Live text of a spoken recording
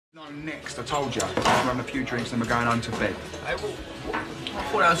No, next, I told you. We're having a few drinks and we're going home to bed. Hey, well, I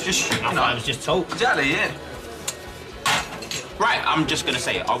thought that was just... I thought it was just talk. Exactly, yeah. Right, I'm just going to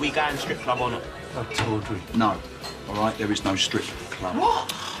say, are we going strip club or not? Oh, Tawdry. No. All right, there is no strip club.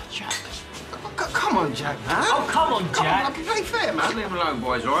 What? Jack. Come on, Jack, man. Oh, come on, Jack. Come on, play fair, man. Leave him alone,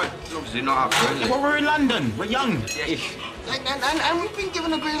 boys, all right? He's obviously not up for it, is he? Well, we're in London. We're young. Yeah. And we've been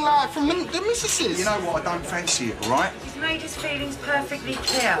given a green light from the missuses. You know what? I don't fancy it, all right? He's made his feelings perfectly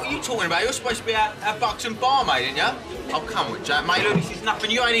clear. What are you talking about? You're supposed to be our Buxton barmaid, ain't you? Oh, come on, Jack, mate. Look, this is nothing.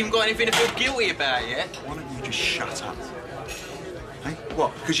 You ain't even got anything to feel guilty about yet. Why don't you just shut up? Hey,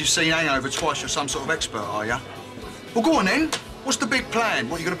 what? Because you've seen Hangover twice, you're some sort of expert, are you? Well, go on then. What's the big plan?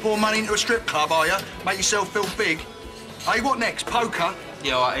 What, you going to pour money into a strip club, are you? Make yourself feel big? Hey, what next? Poker?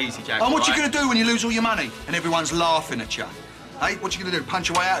 Yeah, all right, easy, Jack. And what you going to do when you lose all your money and everyone's laughing at you? Hey, what you going to do? Punch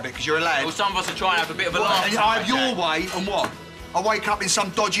your way out of it because you're a lad? Well, some of us are trying to have a bit of a laugh. And I have your way, and what? I wake up in some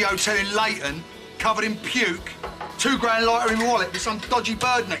dodgy hotel in Leighton, covered in puke, £2 grand lighter in my wallet with some dodgy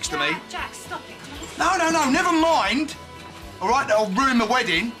bird next to me. Jack, stop it. No, never mind. All right, that'll ruin my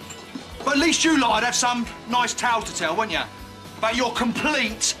wedding. But at least you lot would have some nice tale to tell, wouldn't you? About your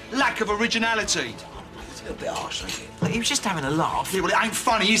complete lack of originality. It's a little bit harsh, ain't it? Like, he was just having a laugh. Yeah, well, it ain't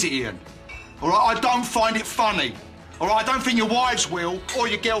funny, is it, Ian? All right, I don't find it funny. All right, I don't think your wives will, or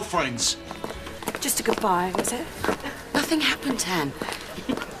your girlfriends. Just a goodbye, was it? Nothing happened, Tan.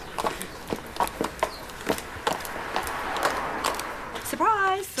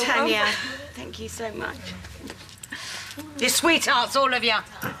 Surprise! Tanya, thank you so much. You're sweethearts, all of you.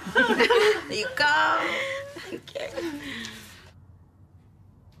 There you go. Thank you.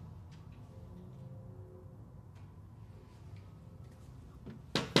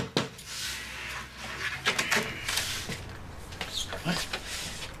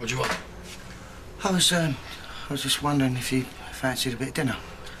 What do you want? I was just wondering if you fancied a bit of dinner.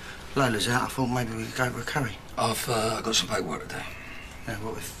 Lola's out. I thought maybe we could go for a curry. I've got some paperwork to do. Yeah,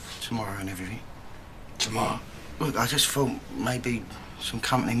 what with tomorrow and everything? Tomorrow? Look, I just thought maybe some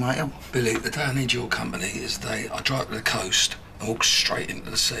company might help. Billy, the day I need your company is the day I drive to the coast and walk straight into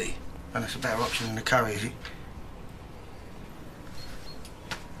the sea. And that's a better option than the curry, is it?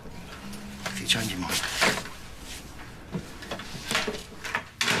 If you change your mind.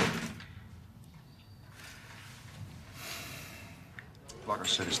 Like I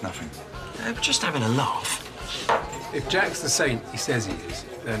said, it's nothing. We're just having a laugh. If Jack's the saint he says he is,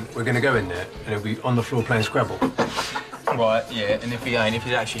 then we're going to go in there and he'll be on the floor playing Scrabble. Right, yeah, and if he ain't, if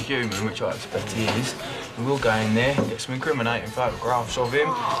he's actually human, which I expect he is, we will go in there, get some incriminating photographs of him,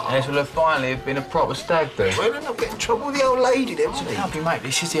 and this will have finally been a proper stag do. Well, then I'll get in trouble with the old lady, then, isn't he? Help you, mate,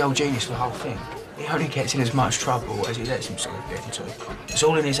 this is the old genius of the whole thing. He only gets in as much trouble as he lets himself get into. It's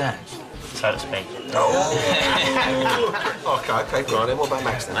all in his hands. So to speak. Oh. OK, right then. What about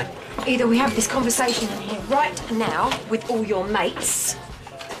Max, then, eh? Either we have this conversation in here right now with all your mates,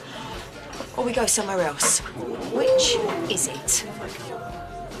 or we go somewhere else. Which is it?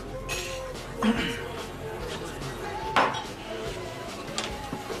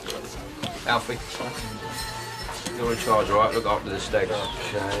 Alfie, you're in charge, all right? Look after the stags.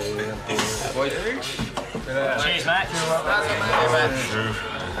 Okay. Cheers, Max. Hey, man.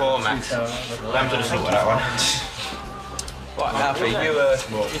 Poor Max. I'm to the sort of that one. Right, Alfie,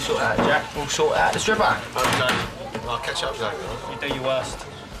 you sort out Jack. We'll sort out the stripper. OK. I'll catch up later. You do your worst.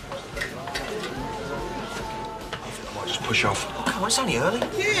 I might just push off. Oh, come on, it's only early.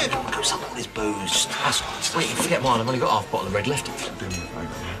 Yeah, go some all this booze. That's all right. Wait, forget mine. I've only got half a bottle of red left. Do me a favour,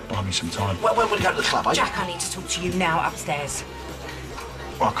 buy me some time. When will we go to the club, eh? Jack, I need to talk to you now upstairs.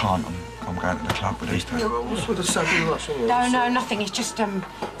 Well, I can't. I'm going to the club with these two. Yeah, well, what's with the second rush? No, nothing. It's just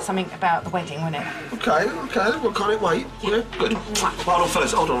something about the wedding, wasn't it? OK, well, can't it wait? Yeah, good. Hold on,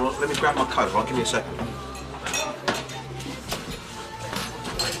 fellas. Hold on. Let me grab my coat. Right, give me a second.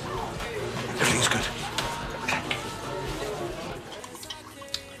 Everything's good.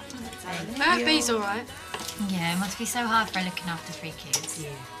 Murphy's all right. Yeah, it must be so hard for looking after 3 kids. Yeah.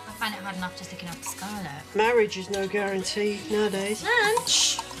 I find it hard enough just looking after Scarlett. Marriage is no guarantee nowadays. And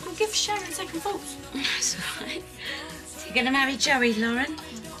shh, we'll give Sharon second thoughts. That's all right. So you're going to marry Joey, Lauren?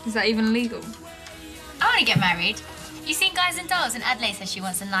 Is that even legal? I want to get married. You seen Guys and Dolls? And Adelaide says she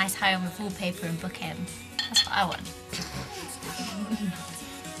wants a nice home with wallpaper and bookends. That's what I want.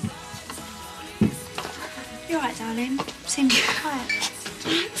 You all right, darling? Seem quiet.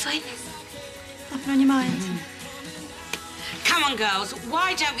 Fine. Nothing on your mind? Come on, girls.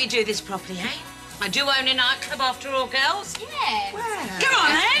 Why don't we do this properly, eh? I do own a nightclub after all, girls. Yeah. Come on,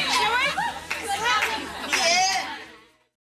 then.